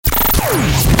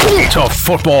to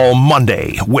Football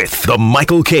Monday with The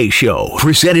Michael K. Show,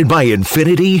 presented by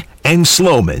Infinity and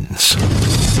Sloman's.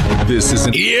 This is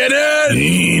an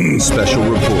ENN special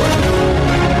report.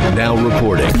 Now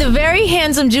reporting. The very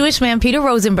handsome Jewish man, Peter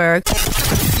Rosenberg.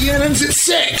 ENN's at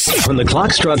 6. When the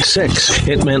clock struck 6,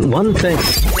 it meant one thing.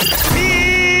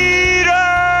 Peter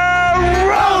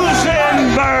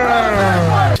Rosenberg!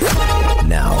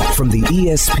 Now, from the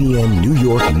ESPN New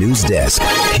York news desk,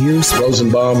 here's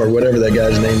Rosenbaum or whatever that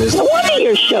guy's name is. No wonder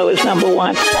your show is number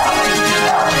one.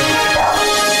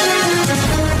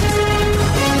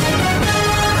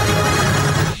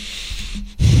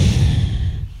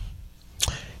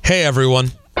 Hey,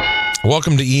 everyone.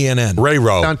 Welcome to ENN.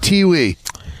 Ray-Ro. On TV.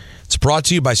 It's brought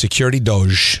to you by Security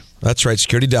Doge. That's right,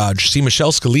 Security Dodge. See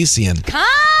Michelle Scalisian. Come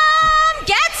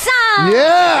get some!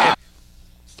 Yeah!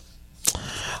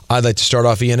 I'd like to start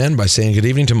off ENN by saying good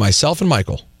evening to myself and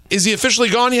Michael. Is he officially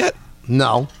gone yet?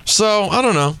 No. So, I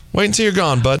don't know. Wait until you're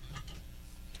gone, bud.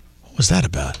 What was that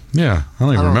about? Yeah, I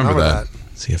don't even remember that.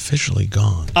 Is he officially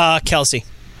gone? Kelsey.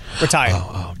 Retired.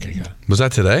 Oh, okay, good. Was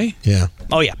that today? Yeah.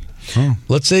 Oh, yeah. Oh.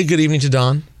 Let's say good evening to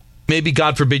Don. Maybe,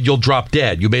 God forbid, you'll drop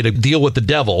dead. You made a deal with the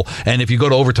devil, and if you go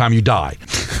to overtime, you die.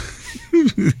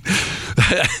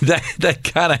 that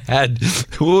kind of had.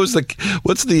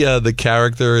 What's the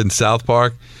character in South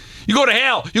Park? You go to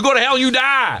hell. You go to hell. You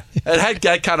die. It had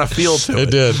that kind of feel to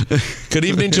it. It did. Good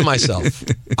evening to myself.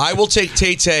 I will take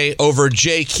Tay-Tay over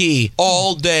Jay Key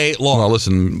all day long. Well,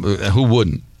 listen, who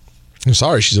wouldn't? I'm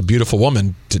sorry, she's a beautiful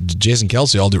woman. To Jason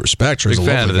Kelsey, all due respect. She's Big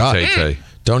a fan of lovely the guy. Tay-Tay.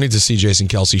 Don't need to see Jason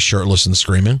Kelsey shirtless and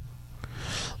screaming.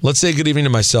 Let's say good evening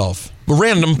to myself.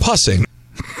 Random pussing.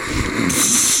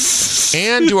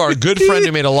 And to our good friend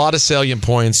who made a lot of salient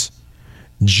points,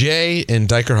 Jay in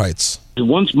Diker Heights.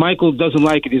 Once Michael doesn't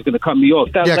like it, he's going to cut me off.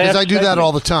 Yeah, because I do that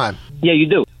all the time. Yeah, you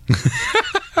do.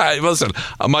 Hey, listen,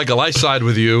 Michael, I side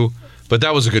with you, but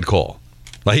that was a good call.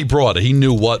 Like, he brought it. He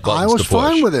knew what buttons to push. I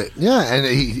was fine with it. Yeah, and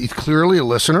he's clearly a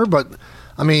listener, but,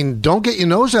 I mean, don't get your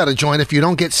nose out of joint if you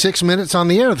don't get 6 minutes on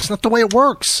the air. That's not the way it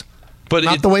works. But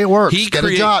not the way it works. Get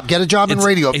a job. Get a job in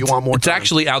radio if you want more time. It's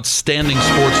actually outstanding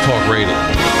sports talk radio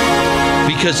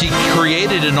because he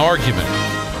created an argument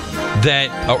that,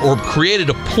 or created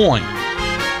a point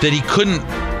that he couldn't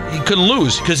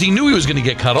lose because he knew he was going to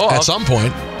get cut off at some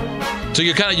point. So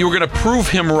you were going to prove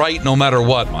him right no matter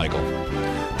what, Michael.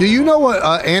 Do you know what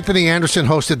Anthony Anderson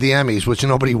hosted the Emmys, which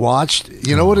nobody watched?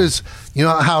 You know what is? You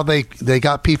know how they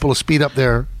got people to speed up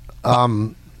their.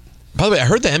 By the way, I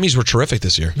heard the Emmys were terrific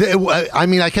this year. I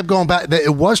mean, I kept going back.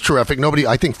 It was terrific.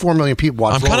 I think 4 million people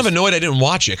watched. I'm kind of annoyed I didn't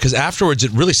watch it because afterwards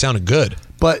it really sounded good.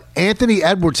 But Anthony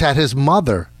Edwards had his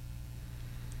mother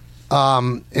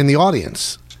in the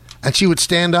audience, and she would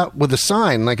stand up with a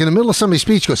sign, like in the middle of somebody's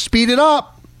speech, go, "Speed it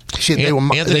up." Anthony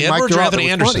Edwards or Anthony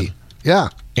Anderson? Funny. Yeah.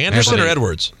 Anderson or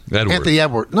Edwards? Anthony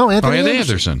Edwards. No, Anthony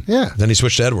Anderson. Yeah. Then he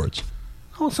switched to Edwards.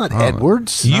 Oh, it's not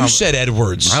Edwards. You said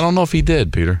Edwards. I don't know if he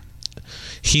did, Peter.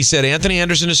 He said Anthony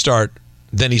Anderson to start,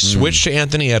 then he switched to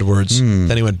Anthony Edwards,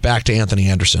 then he went back to Anthony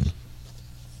Anderson.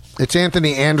 It's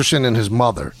Anthony Anderson and his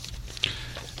mother.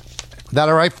 That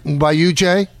all right by you,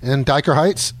 Jay, in Diker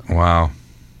Heights? Wow.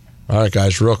 All right,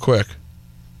 guys, real quick.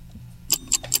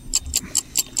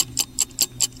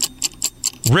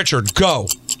 Richard, go.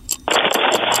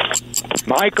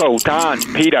 Michael, Don,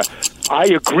 Peter, I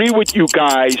agree with you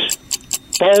guys.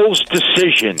 Bowles'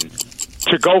 decision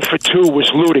to go for 2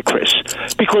 was ludicrous.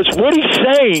 Because what he's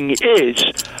saying is,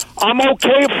 I'm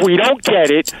okay if we don't get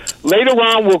it. Later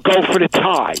on, we'll go for the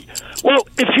tie. Well,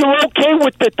 if you're okay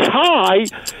with the tie,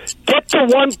 get the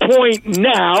 1 point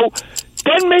now.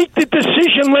 Then make the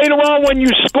decision later on when you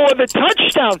score the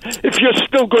touchdown if you're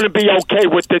still going to be okay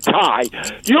with the tie.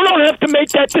 You don't have to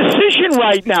make that decision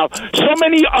right now. So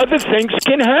many other things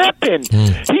can happen.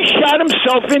 He shot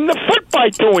himself in the foot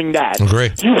by doing that.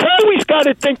 Great. You've always got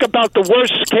to think about the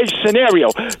worst case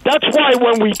scenario. That's why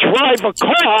when we drive a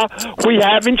car, we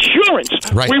have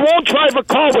insurance. Right. We won't drive a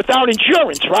car without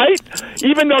insurance, right?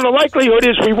 Even though the likelihood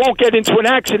is we won't get into an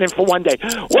accident for one day.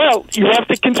 Well, you have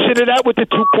to consider that with the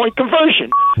 2-point conversion.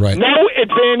 Right. No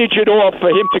advantage at all for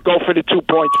him to go for the 2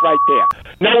 points right there.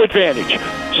 No advantage.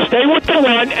 Stay with the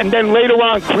run, and then later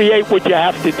on create what you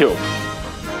have to do.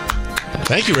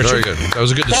 Thank you, Richard. Very good. That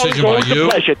was a good decision by you. A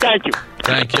pleasure. Thank you.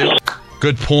 Thank you.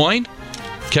 Good point.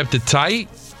 Kept it tight.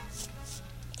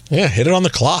 Yeah, hit it on the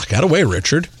clock. Out of way,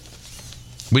 Richard.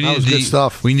 That was good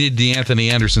stuff. We need the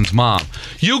Anthony Anderson's mom.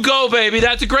 You go, baby.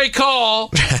 That's a great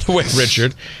call. Out of way,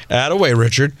 Richard. Out of way,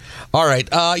 Richard. All right.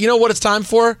 You know what it's time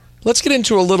for? Let's get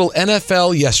into a little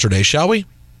NFL yesterday, shall we?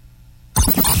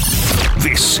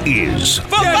 This is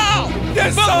football.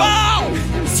 Yes, football.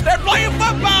 They're playing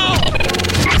football.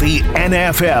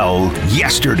 NFL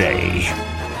yesterday.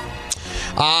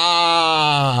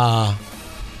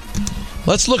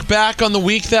 Let's look back on the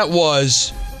week that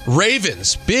was.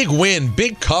 Ravens, big win,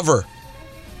 big cover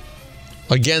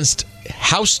against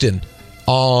Houston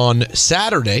on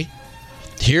Saturday.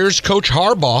 Here's Coach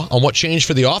Harbaugh on what changed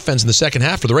for the offense in the second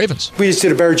half for the Ravens. We just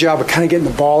did a better job of kind of getting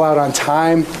the ball out on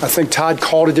time. I think Todd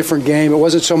called a different game. It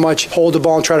wasn't so much hold the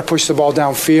ball and try to push the ball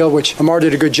downfield, which Lamar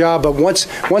did a good job. But once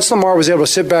Lamar was able to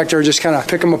sit back there and just kind of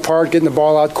pick them apart, getting the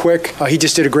ball out quick, he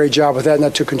just did a great job with that, and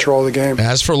that took control of the game.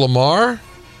 As for Lamar,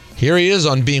 here he is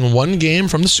on being one game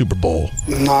from the Super Bowl.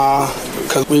 Nah,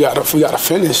 because we got to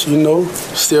finish, you know.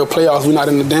 Still playoffs, we're not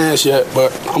in the dance yet,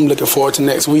 but I'm looking forward to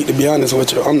next week, to be honest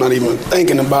with you. I'm not even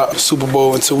thinking about Super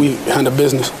Bowl until we handle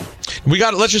business.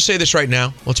 Let's just say this right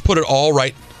now. Let's put it all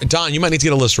right. Don, you might need to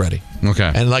get a list ready.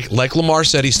 Okay. And like Lamar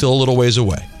said, he's still a little ways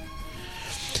away.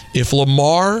 If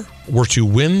Lamar were to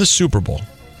win the Super Bowl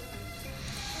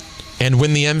and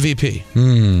win the MVP,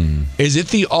 is it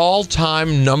the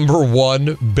all-time number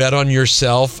one bet on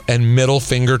yourself and middle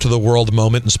finger to the world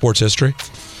moment in sports history?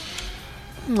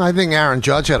 I think Aaron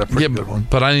Judge had a pretty good one.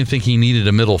 But I didn't think he needed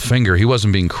a middle finger. He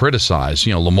wasn't being criticized.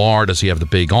 You know, Lamar, does he have the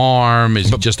big arm?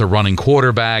 Is he just a running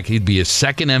quarterback? He'd be his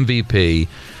second MVP.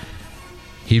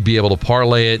 He'd be able to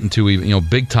parlay it into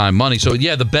big-time money. So,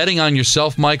 yeah, the betting on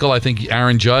yourself, Michael, I think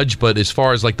Aaron Judge. But as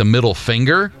far as, like, the middle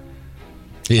finger,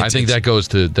 I think that goes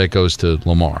to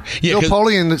Lamar. Yeah, Bill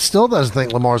Polian still doesn't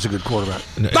think Lamar's a good quarterback.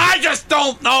 I just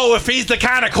don't know if he's the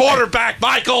kind of quarterback,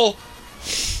 Michael,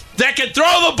 that can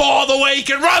throw the ball the way he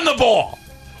can run the ball.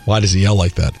 Why does he yell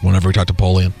like that whenever we talk to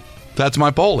Polian? That's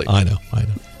my Polian. I know.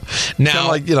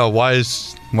 Now, why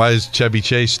is Chevy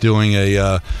Chase doing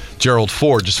a Gerald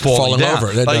Ford just falling down?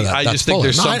 over? I just think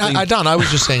there's something. Don, I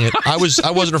was just saying it. I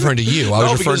wasn't referring to you.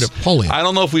 I was referring to Polian. I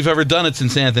don't know if we've ever done it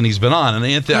since Anthony's been on, and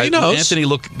Anthony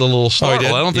looked a little startled.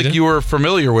 I don't think you were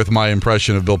familiar with my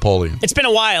impression of Bill Polian. It's been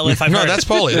a while. If I've heard. No, that's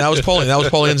Polian. That was Polian. That was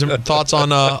Polian's thoughts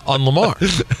on Lamar.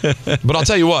 But I'll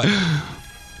tell you what,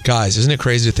 guys, isn't it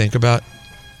crazy to think about?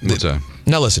 What's that?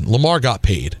 Now listen, Lamar got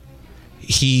paid.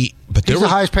 He's the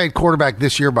highest paid quarterback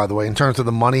this year, by the way, in terms of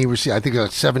the money he received. I think it was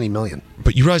 $70 million.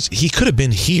 But you realize he could have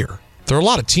been here. There are a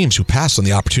lot of teams who passed on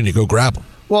the opportunity to go grab him.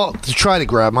 Well, to try to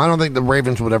grab him, I don't think the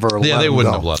Ravens would ever let him go. Yeah, they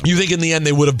wouldn't have let him. You think in the end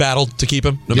they would have battled to keep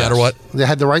him, no matter what? They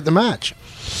had the right to match.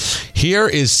 Here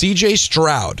is C.J.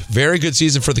 Stroud. Very good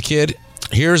season for the kid.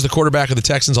 Here's the quarterback of the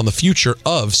Texans on the future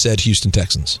of said Houston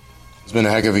Texans. It's been a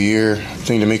heck of a year. I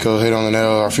think D'Amico hit on the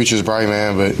nail. Our future's bright,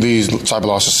 man, but these type of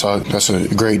losses suck. That's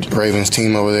a great Ravens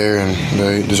team over there, and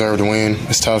they deserve to win.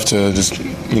 It's tough to just,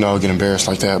 get embarrassed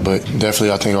like that, but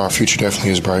definitely I think our future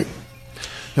definitely is bright.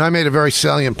 I made a very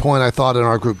salient point, I thought, in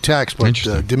our group text, but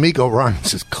D'Amico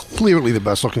Ryans is clearly the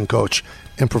best-looking coach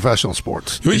in professional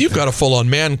sports. You've got a full-on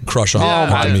man crush on him. Oh,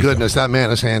 my goodness, that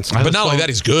man is handsome. But not only that,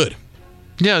 he's good.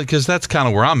 Yeah, because that's kind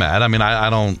of where I'm at. I mean, I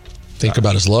don't... Think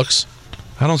about his looks.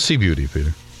 I don't see beauty,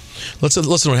 Peter. Let's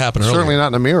listen to what happened earlier. Certainly not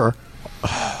in the mirror.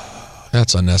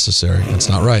 That's unnecessary. That's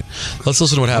not right. Let's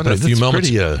listen to what happened a few moments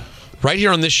ago. Right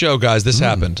here on this show, guys, this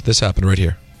happened. This happened right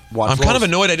here. I'm kind of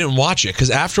annoyed I didn't watch it because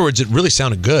afterwards it really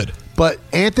sounded good. But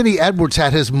Anthony Edwards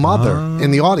had his mother in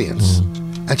the audience,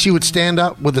 and she would stand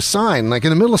up with a sign, like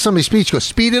in the middle of somebody's speech, go,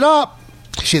 "Speed it up."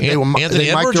 Anthony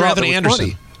Edwards or Anthony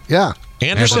Anderson? Funny. Yeah.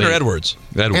 Anderson or Edwards?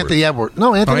 Anthony Edwards.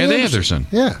 No, Anthony Anderson.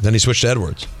 Yeah. Then he switched to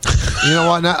Edwards. You know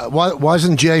what? Now, why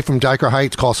doesn't Jay from Diker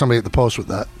Heights call somebody at the post with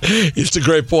that? It's a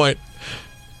great point.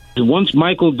 Once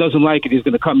Michael doesn't like it, he's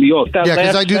going to cut me off. Yeah,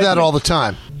 because I do that all the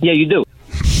time. Yeah, you do.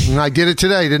 And I did it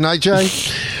today, didn't I, Jay?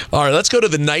 All right, let's go to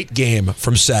the night game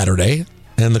from Saturday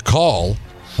and the call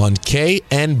on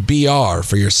KNBR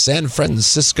for your San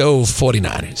Francisco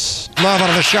 49ers. Love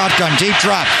out of the shotgun, deep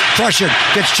drop. Crusher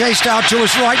gets chased out to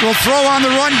his right. Will throw on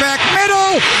the run back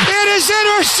middle. It is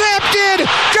intercepted.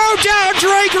 Go down,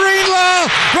 Dre Greenlaw.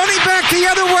 Running back the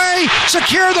other way.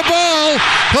 Secure the ball.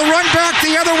 He'll run back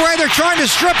the other way. They're trying to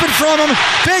strip it from him.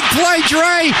 Big play,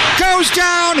 Dre. Goes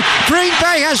down. Green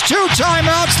Bay has 2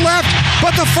 timeouts left,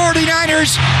 but the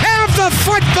 49ers have the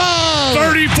football.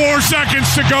 34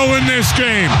 seconds to go in this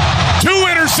game. 2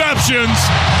 interceptions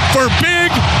for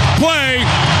big play,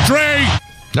 Dre.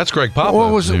 That's Greg Papa.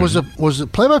 Well, was the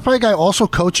play-by-play guy also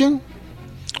coaching?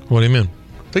 What do you mean?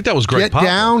 I think that was Greg Get Papa.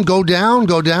 down, go down,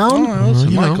 go down. Oh,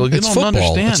 Michael, you it's don't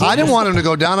football. understand. I didn't want him to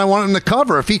go down. I wanted him to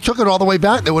cover. If he took it all the way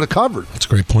back, they would have covered. That's a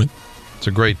great point. It's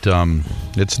a great.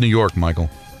 It's New York, Michael.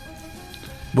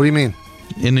 What do you mean?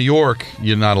 In New York,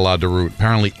 you're not allowed to root.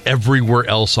 Apparently, everywhere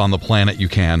else on the planet you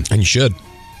can. And you should.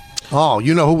 Oh,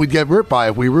 you know who we'd get ripped by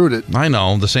if we rooted. I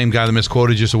know. The same guy that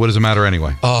misquoted you, so what does it matter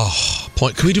anyway? Oh,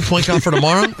 point. Can we do point count for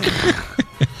tomorrow?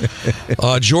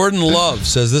 Jordan Love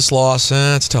says this loss,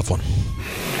 it's a tough one.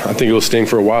 I think it'll sting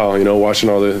for a while, watching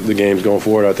all the games going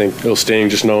forward. I think it'll sting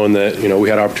just knowing that, we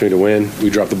had an opportunity to win. We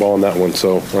dropped the ball on that one.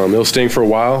 So it'll sting for a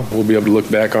while. We'll be able to look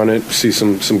back on it, see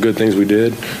some good things we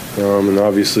did. And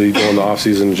obviously during the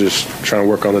offseason, just trying to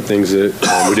work on the things that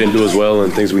we didn't do as well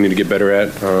and things we need to get better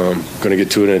at. Going to get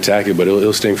to it and attack it, but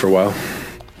it'll sting for a while.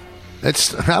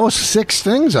 That was 6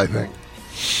 things, I think.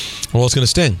 Well, it's going to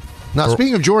sting. Now,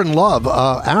 speaking of Jordan Love,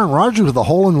 Aaron Rodgers with a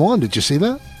hole-in-one. Did you see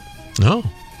that? No.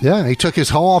 Yeah, he took his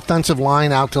whole offensive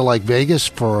line out to Vegas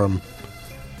for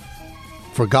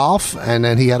golf, and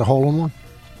then he had a hole-in-one.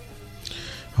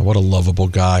 Oh, what a lovable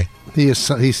guy.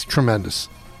 He's tremendous.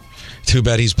 Too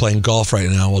bad he's playing golf right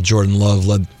now while Jordan Love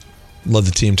led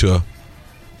the team to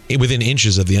within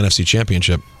inches of the NFC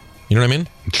Championship. You know what I mean?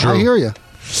 True. I hear you.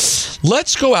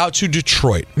 Let's go out to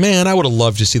Detroit. Man, I would have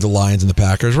loved to see the Lions and the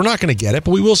Packers. We're not going to get it,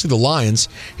 but we will see the Lions.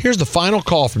 Here's the final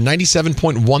call from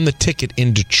 97.1 The Ticket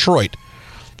in Detroit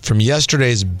from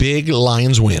yesterday's big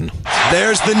Lions win.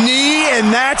 There's the knee,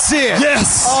 and that's it.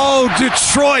 Yes. Oh,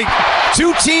 Detroit.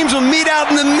 2 teams will meet out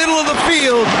in the middle of the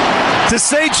field to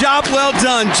say job well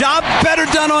done. Job better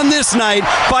done on this night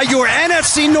by your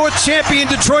NFC North champion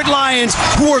Detroit Lions,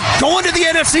 who are going to the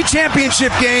NFC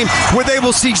Championship game where they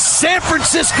will see San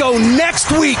Francisco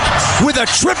next week with a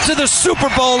trip to the Super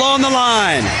Bowl on the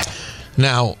line.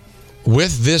 Now,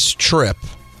 with this trip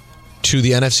to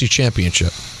the NFC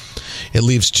Championship, it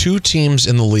leaves 2 teams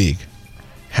in the league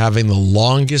having the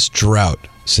longest drought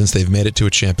since they've made it to a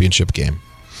championship game.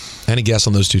 Any guess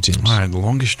on those 2 teams? All right, the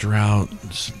longest drought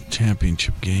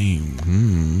championship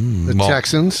game. The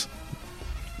Texans.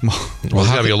 Well, it's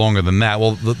got to be longer than that.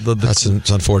 Well, that's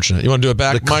unfortunate. You want to do it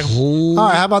back, Michael? All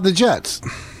right, how about the Jets?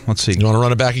 Let's see. You want to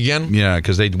run it back again? Yeah,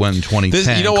 because they went in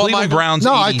 2010. You know what, Cleveland Browns.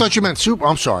 No, I thought you meant Super.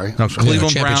 I'm sorry. No,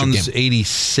 Cleveland Browns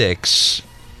 86.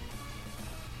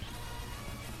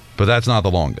 But that's not the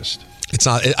longest. It's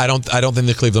not. I don't think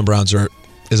the Cleveland Browns are.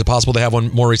 Is it possible they have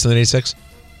one more recent than 86?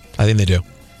 I think they do.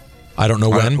 I don't know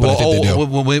when, but I think they do.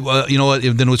 You know what?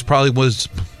 Then it was probably.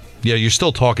 Yeah, you're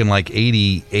still talking like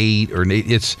 88 or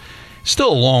 80. It's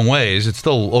still a long ways. It's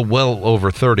still well over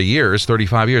 30 years,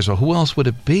 35 years. So who else would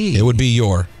it be? It would be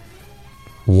your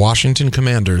Washington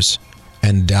Commanders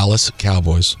and Dallas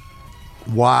Cowboys.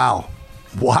 Wow.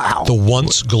 The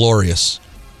once glorious.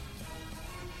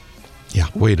 Yeah.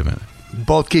 Wait a minute.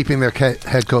 Both keeping their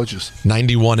head coaches.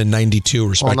 91 and 92,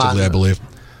 respectively, I believe.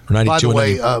 Or 92 by the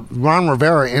way, Ron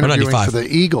Rivera interviewing for the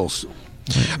Eagles.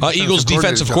 Eagles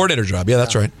defensive coordinator job. Yeah,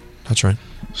 that's right. That's right.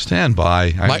 Stand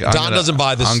by. Don doesn't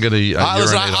buy this. I'm going to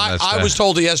I was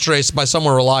told yesterday by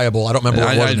someone reliable. I don't remember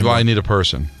what it was. I need a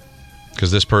person.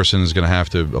 Because this person is going to have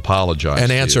to apologize.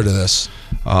 An answer to this.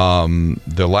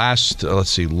 The last,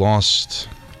 lost...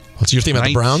 What's your theme about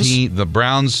the Browns? The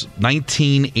Browns,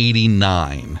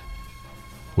 1989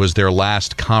 was their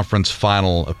last conference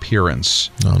final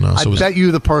appearance. No. I bet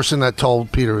you the person that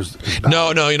told Peter is No,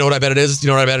 you know what I bet it is?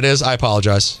 I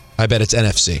apologize. I bet it's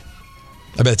NFC.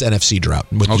 I bet it's NFC drought.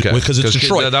 Because it's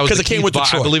Detroit. Because it came with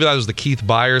Detroit. I believe that was the Keith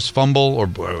Byers fumble or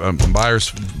Byers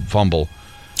fumble.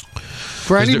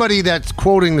 For anybody that's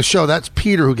quoting the show, that's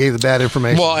Peter who gave the bad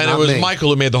information. Well, and it was Michael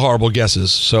who made the horrible guesses.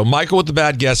 So Michael with the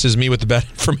bad guesses, me with the bad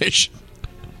information.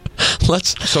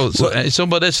 But it's still,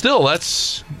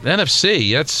 that's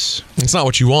NFC. It's not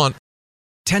what you want.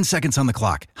 10 seconds on the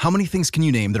clock. How many things can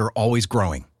you name that are always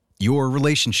growing? Your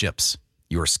relationships,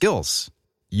 your skills,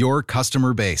 your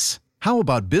customer base. How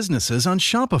about businesses on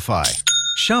Shopify?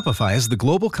 Shopify is the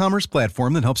global commerce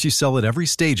platform that helps you sell at every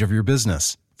stage of your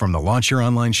business. From the launch your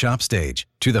online shop stage,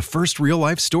 to the first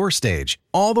real-life store stage,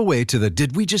 all the way to the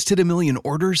did we just hit a million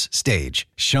orders stage,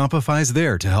 Shopify's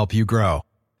there to help you grow.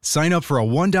 Sign up for a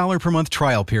 $1 per month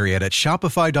trial period at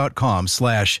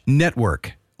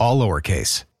shopify.com/network, all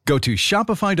lowercase. Go to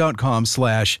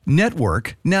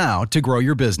shopify.com/network now to grow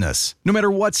your business, no matter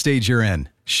what stage you're in.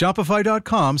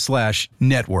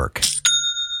 Shopify.com/network.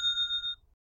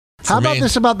 How about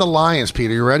this about the Lions,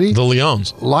 Peter? You ready? The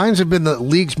Lions. Lions have been the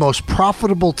league's most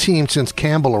profitable team since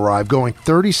Campbell arrived, going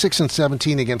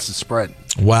 36-17 against the spread.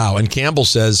 Wow. And Campbell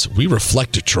says, we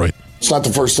reflect Detroit. It's not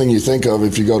the first thing you think of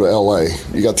if you go to L.A.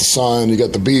 You got the sun, you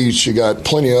got the beach, you got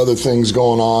plenty of other things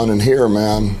going on. And here,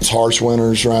 man, it's harsh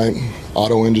winters, right?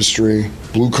 Auto industry,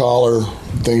 blue collar,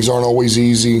 things aren't always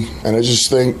easy. And I just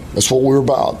think that's what we're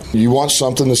about. You want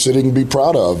something the city can be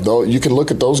proud of. Though you can look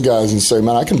at those guys and say,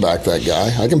 man, I can back that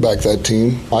guy. I can back that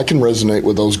team. I can resonate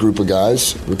with those group of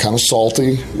guys. They're kind of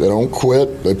salty. They don't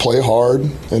quit. They play hard.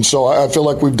 And so I feel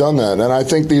like we've done that. And I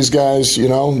think these guys, they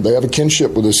have a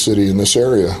kinship with this city in this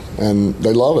area. And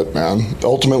they love it, man.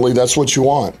 Ultimately, that's what you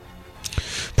want.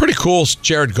 Pretty cool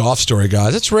Jared Goff story,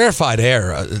 guys. It's rarefied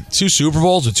air. 2 Super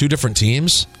Bowls with 2 different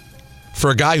teams for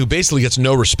a guy who basically gets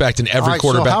no respect in every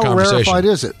quarterback conversation. How rarefied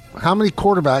is it? How many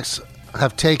quarterbacks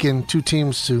have taken 2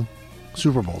 teams to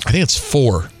Super Bowls? I think it's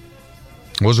 4. What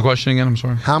was the question again? I'm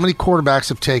sorry. How many quarterbacks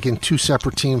have taken 2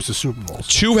 separate teams to Super Bowls?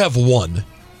 2 have won.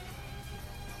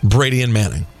 Brady and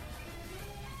Manning.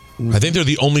 I think they're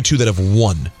the only 2 that have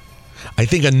won. I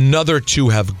think another 2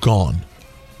 have gone.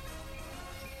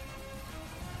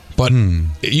 But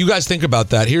you guys think about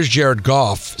that. Here's Jared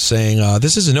Goff saying,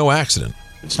 this is no accident.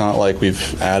 It's not like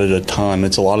we've added a ton.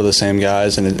 It's a lot of the same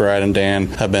guys, and Brad and Dan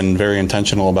have been very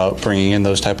intentional about bringing in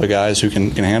those type of guys who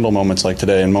can handle moments like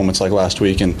today and moments like last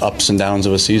week and ups and downs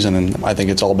of a season. And I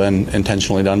think it's all been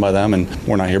intentionally done by them, and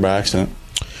we're not here by accident.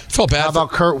 Felt bad. How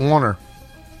about Kurt Warner?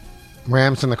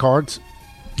 Rams and the Cards?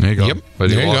 There you go. Yep.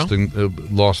 But he There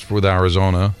lost with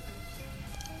Arizona.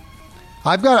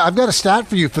 I've got a stat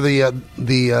for you for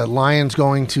the Lions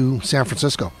going to San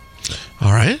Francisco.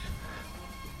 All right.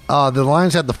 The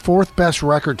Lions had the 4th best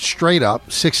record straight up,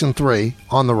 6-3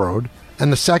 on the road,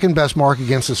 and the 2nd best mark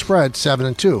against the spread,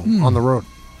 7-2 on the road.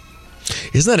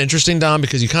 Isn't that interesting, Don?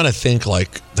 Because you kind of think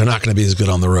like they're not going to be as good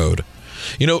on the road.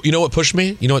 You know what pushed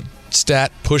me? You know what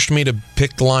stat pushed me to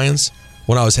pick the Lions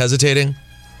when I was hesitating?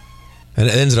 And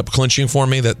it ended up clinching for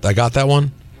me that I got that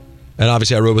one. And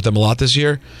obviously I rode with them a lot this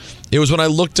year. It was when I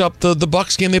looked up the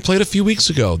Bucs game they played a few weeks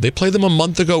ago. They played them a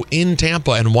month ago in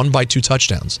Tampa and won by 2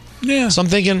 touchdowns. Yeah. So I'm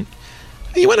thinking,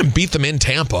 you went and beat them in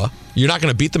Tampa. You're not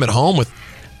going to beat them at home with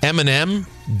Eminem,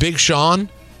 Big Sean,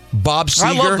 Bob Seger.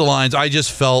 I love the Lions. I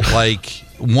just felt like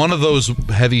one of those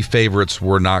heavy favorites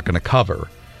we're not going to cover.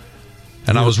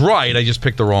 And I was right. I just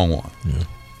picked the wrong one. Yeah.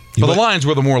 But the Lions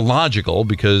were the more logical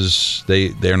because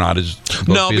they're not as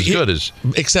good as.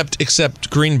 Except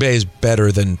Green Bay is better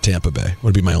than Tampa Bay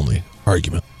would be my only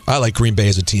argument. I like Green Bay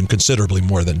as a team considerably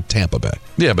more than Tampa Bay.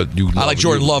 Yeah, but I like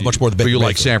Jordan Love much more than Baker But you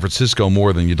like Mayfield. San Francisco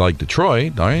more than you'd like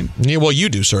Detroit, right? Yeah, well, you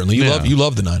do certainly. You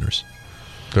love the Niners.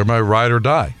 They're my ride or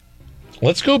die.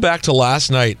 Let's go back to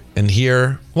last night and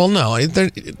hear. Well, no,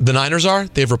 the Niners are.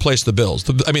 They've replaced the Bills.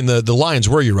 The Lions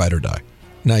were your ride or die.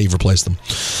 Now you've replaced them.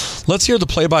 Let's hear the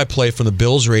play-by-play from the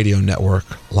Bills radio network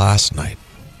last night.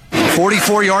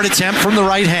 44-yard attempt from the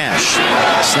right hash.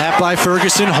 Snap by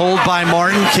Ferguson, hold by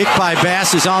Martin, kick by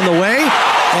Bass is on the way,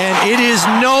 and it is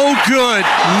no good.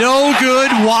 No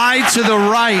good, wide to the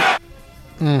right.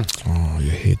 Oh,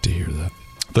 you hate to hear that.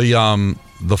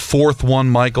 The 4th one,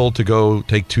 Michael, to go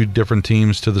take 2 different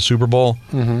teams to the Super Bowl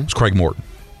was Craig Morton.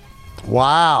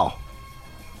 Wow.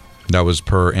 That was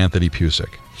per Anthony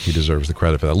Pusick. He deserves the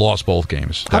credit for that. Lost both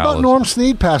games. How about Norm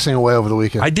Snead passing away over the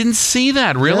weekend? I didn't see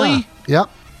that, really? Yeah. Yep.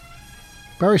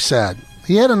 Very sad.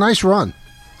 He had a nice run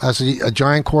as a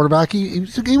Giant quarterback. He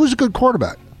was a good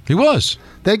quarterback. He was.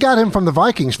 They got him from the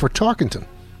Vikings for Tarkenton.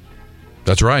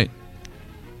 That's right.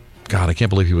 God, I can't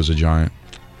believe he was a Giant.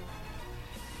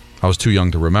 I was too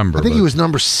young to remember. I think he was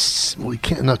number. Well, it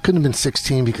couldn't have been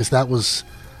 16 because that was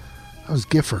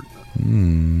Gifford.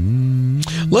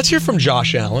 Let's hear from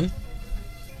Josh Allen.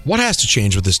 What has to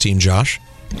change with this team, Josh?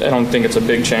 I don't think it's a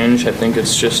big change. I think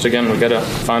it's just, again, we got to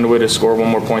find a way to score one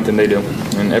more point than they do.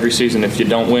 And every season, if you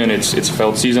don't win, it's a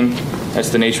failed season. That's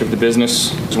the nature of the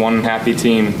business. It's one unhappy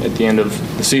team at the end of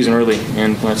the season, really.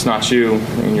 And when it's not you,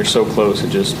 and you're so close,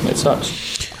 it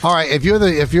sucks. All right, if you're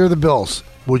the Bills,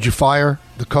 would you fire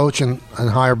the coach and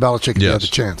hire Belichick if you had the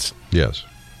chance? Yes.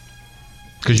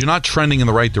 Because you're not trending in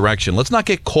the right direction. Let's not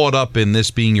get caught up in this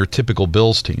being your typical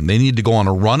Bills team. They need to go on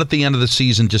a run at the end of the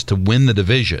season just to win the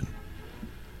division.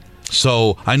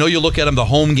 So I know you look at them, the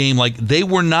home game, like they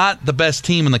were not the best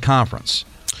team in the conference.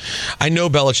 I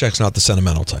know Belichick's not the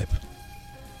sentimental type.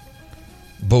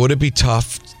 But would it be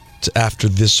tough after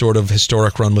this sort of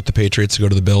historic run with the Patriots to go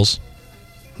to the Bills?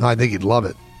 No, I think he'd love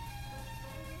it.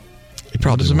 It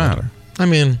probably doesn't matter. I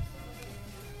mean,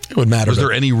 it would matter. Was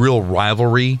there any real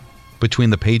rivalry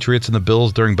between the Patriots and the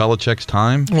Bills during Belichick's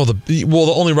time? Well,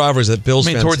 the only rivalry is that Bills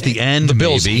fans, towards the end, the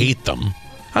Bills maybe. hate them.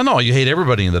 I know you hate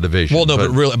everybody in the division. Well, no,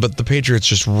 but the Patriots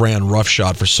just ran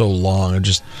roughshod for so long, and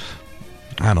just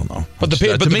I don't know. But to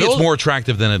me, it's more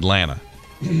attractive than Atlanta.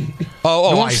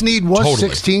 Norm Snead was totally.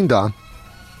 16, Don.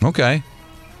 Okay.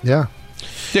 Yeah.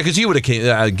 Yeah, because he would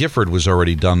have Gifford was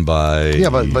already done by. Yeah,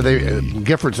 but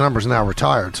Gifford's number's now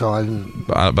retired, so I didn't.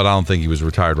 But I don't think he was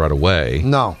retired right away.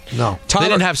 No. They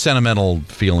didn't have sentimental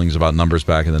feelings about numbers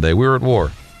back in the day. We were at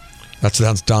war.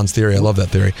 That's Don's theory. I love that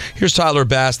theory. Here's Tyler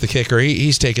Bass, the kicker.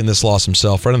 He's taking this loss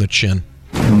himself right on the chin.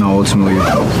 No, ultimately,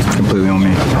 it's completely on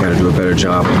me. I got to do a better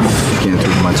job of getting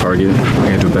through to my target. I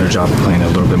got to do a better job of playing a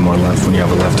little bit more left when you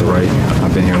have a left to right.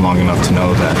 I've been here long enough to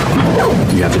know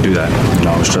that you have to do that.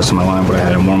 I was stressing my line, what I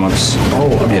had in warm-ups.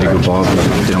 I hit a good ball, but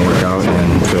it didn't work out,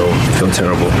 and feel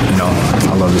terrible.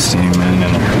 I love this team, man,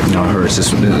 and it hurts.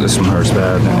 This one hurts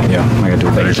bad. And, I got to do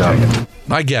a better job.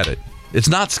 I get it. It's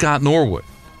not Scott Norwood.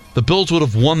 The Bills would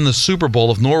have won the Super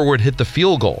Bowl if Norwood hit the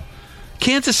field goal.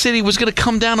 Kansas City was going to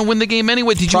come down and win the game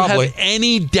anyway. Did you have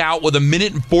any doubt with 1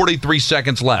 minute and 43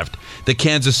 seconds left that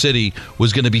Kansas City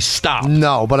was going to be stopped?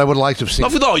 No, but I would like to have seen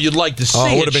it. No, you'd like to see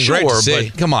it. It would have been great to see.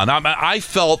 But come on. I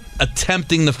felt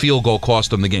attempting the field goal cost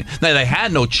them the game. Now, they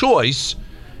had no choice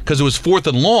because it was 4th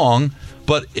and long,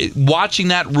 but watching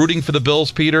that, rooting for the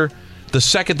Bills, Peter, the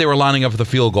second they were lining up for the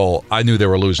field goal, I knew they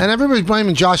were losing. And everybody's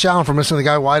blaming Josh Allen for missing the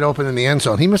guy wide open in the end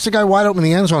zone. He missed the guy wide open in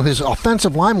the end zone. His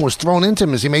offensive lineman was thrown into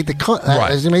him as he made the cut.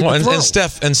 Right. As he made the throw.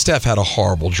 And Steph had a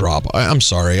horrible drop. I'm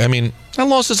sorry. I mean, that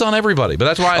loss is on everybody, but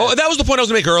that's why. That was the point I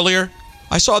was going to make earlier.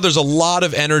 I saw there's a lot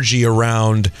of energy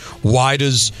around why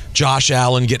does Josh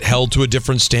Allen get held to a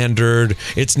different standard?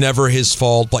 It's never his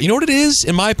fault. But you know what it is,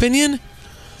 in my opinion?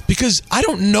 Because I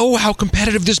don't know how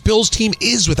competitive this Bills team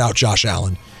is without Josh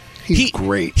Allen. He's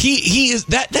great. He is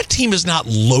that team is not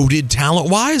loaded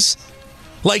talent-wise.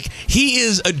 Like, he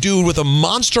is a dude with a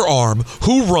monster arm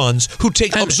who runs, who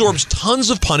absorbs tons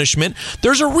of punishment.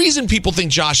 There's a reason people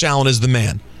think Josh Allen is the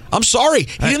man. I'm sorry.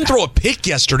 He didn't throw a pick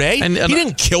yesterday. He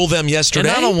didn't kill them yesterday.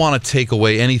 And I don't want to take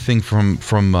away anything from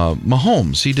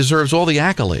Mahomes. He deserves all the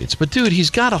accolades. But, dude,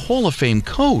 he's got a Hall of Fame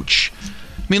coach.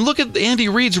 I mean, look at Andy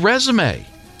Reid's resume.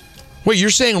 Wait,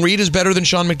 you're saying Reid is better than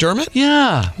Sean McDermott?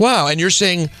 Yeah. Wow, and you're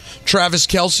saying Travis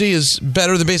Kelce is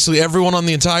better than basically everyone on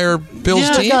the entire Bills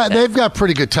team? They've got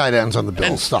pretty good tight ends on the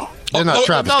Bills. They're not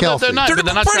Travis Kelce. They're not pretty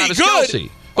Travis good.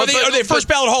 Kelce. Are they first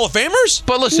ballot Hall of Famers?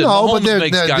 But listen, no, Mahomes but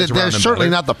makes guys around they're him certainly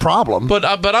better. not the problem. But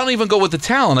I don't even go with the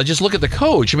talent. I just look at the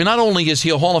coach. I mean, not only is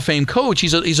he a Hall of Fame coach,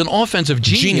 he's an offensive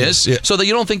genius. Yeah. So that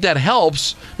you don't think that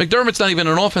helps. McDermott's not even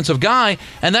an offensive guy,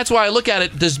 and that's why I look at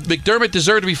it. Does McDermott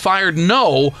deserve to be fired?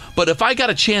 No. But if I got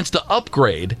a chance to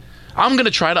upgrade, I'm going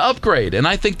to try to upgrade. And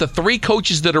I think the 3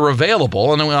 coaches that are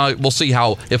available, and we'll see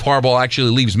if Harbaugh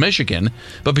actually leaves Michigan,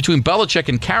 but between Belichick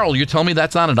and Carroll, you're telling me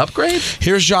that's not an upgrade?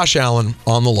 Here's Josh Allen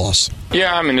on the loss.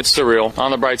 Yeah, I mean, it's surreal.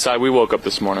 On the bright side, we woke up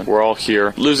this morning. We're all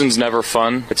here. Losing's never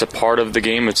fun. It's a part of the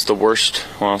game. It's the worst,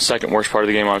 second worst part of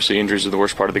the game. Obviously, injuries are the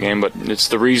worst part of the game, but it's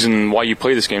the reason why you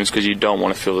play this game is because you don't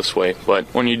want to feel this way. But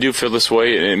when you do feel this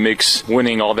way, it makes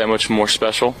winning all that much more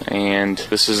special, and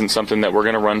this isn't something that we're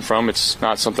going to run from. It's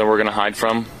not something we're going to hide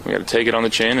from. We got to take it on the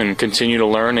chin and continue to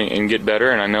learn and get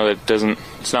better, and I know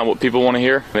it's not what people want to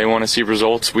hear. They want to see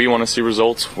results. We want to see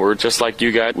results. We're just like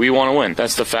you guys. We want to win.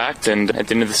 That's the fact, and at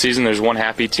the end of the season, there's one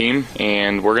happy team,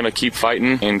 and we're going to keep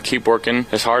fighting and keep working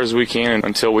as hard as we can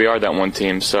until we are that one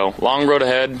team. So long road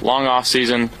ahead, long off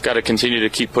season. Got to continue to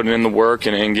keep putting in the work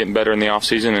and getting better in the off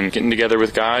season and getting together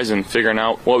with guys and figuring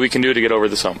out what we can do to get over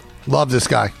this hump. Love this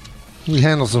guy. He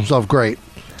handles himself great.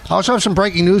 I also have some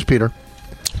breaking news, Peter.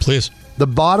 Please. The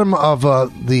bottom of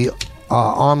the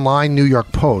online New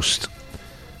York Post.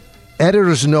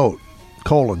 Editor's note, :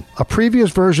 a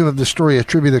previous version of the story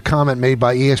attributed a comment made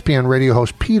by ESPN radio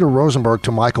host Peter Rosenberg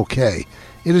to Michael Kay.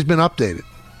 It has been updated.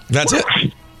 That's it?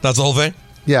 That's the whole thing?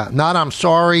 Yeah, not I'm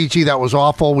sorry, gee, that was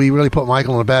awful. We really put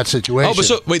Michael in a bad situation. Oh, but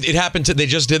so wait, it happened they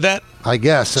just did that? I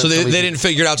guess. So they didn't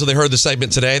figure it out until they heard the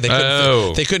segment today? They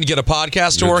couldn't get a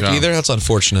podcast to work either? That's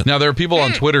unfortunate. Now, there are people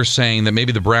on Twitter saying that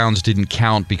maybe the Browns didn't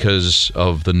count because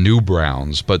of the new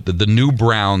Browns, but the new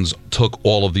Browns took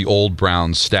all of the old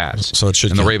Browns stats. So it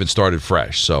should And count. the Ravens started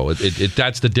fresh. So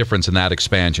that's the difference in that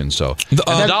expansion. So the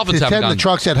Dolphins haven't the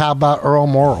truck said, how about Earl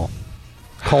Morrall?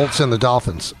 Colts and the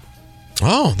Dolphins.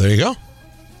 Oh, there you go.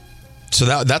 So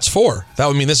that's 4. That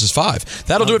would mean this is 5.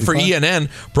 That'll do it for ENN.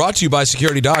 Brought to you by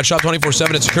Security Dodge. Shop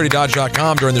 24/7 at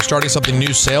securitydodge.com during their Starting Something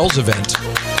New sales event.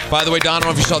 By the way, Don, I don't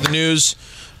know if you saw the news.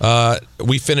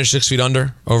 We finished 6 Feet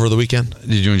Under over the weekend.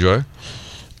 Did you enjoy it?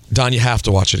 Don, you have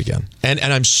to watch it again. And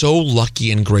I'm so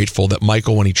lucky and grateful that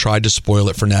Michael, when he tried to spoil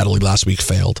it for Natalie last week,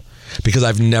 failed. Because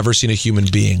I've never seen a human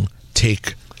being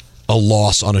take a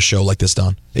loss on a show like this,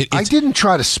 Don. I didn't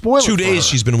try to spoil it 2 days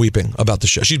she's been weeping about the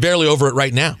show. She's barely over it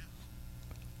right now.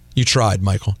 You tried,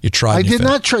 Michael. You tried. I did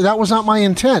not try. That was not my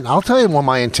intent. I'll tell you when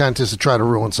my intent is to try to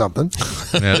ruin something.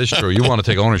 Yeah, that's true. You want to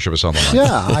take ownership of something like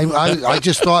that. Yeah, I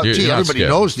just thought, everybody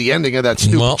knows the ending of that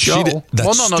stupid show.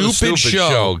 Stupid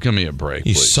show. Give me a break,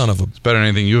 You please. son of a... It's better than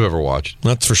anything you've ever watched.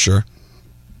 That's for sure.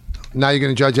 Now you're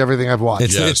going to judge everything I've watched.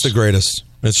 It's the greatest.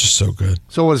 It's just so good.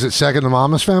 So was it second to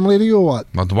Mama's Family to you or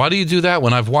what? Why do you do that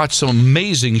when I've watched some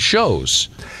amazing shows?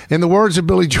 In the words of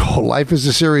Billy Joel, life is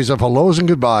a series of hellos and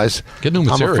goodbyes. Get new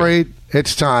material. I'm afraid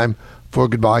it's time for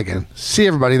goodbye again. See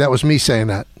everybody. That was me saying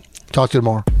that. Talk to you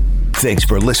tomorrow. Thanks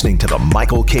for listening to the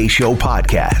Michael K. Show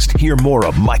podcast. Hear more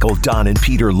of Michael, Don, and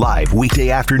Peter live weekday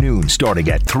afternoons starting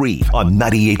at 3 on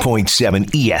 98.7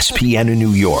 ESPN in New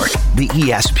York, the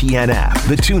ESPN app,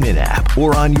 the TuneIn app,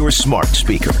 or on your smart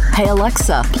speaker. Hey,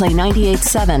 Alexa, play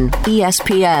 98.7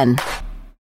 ESPN.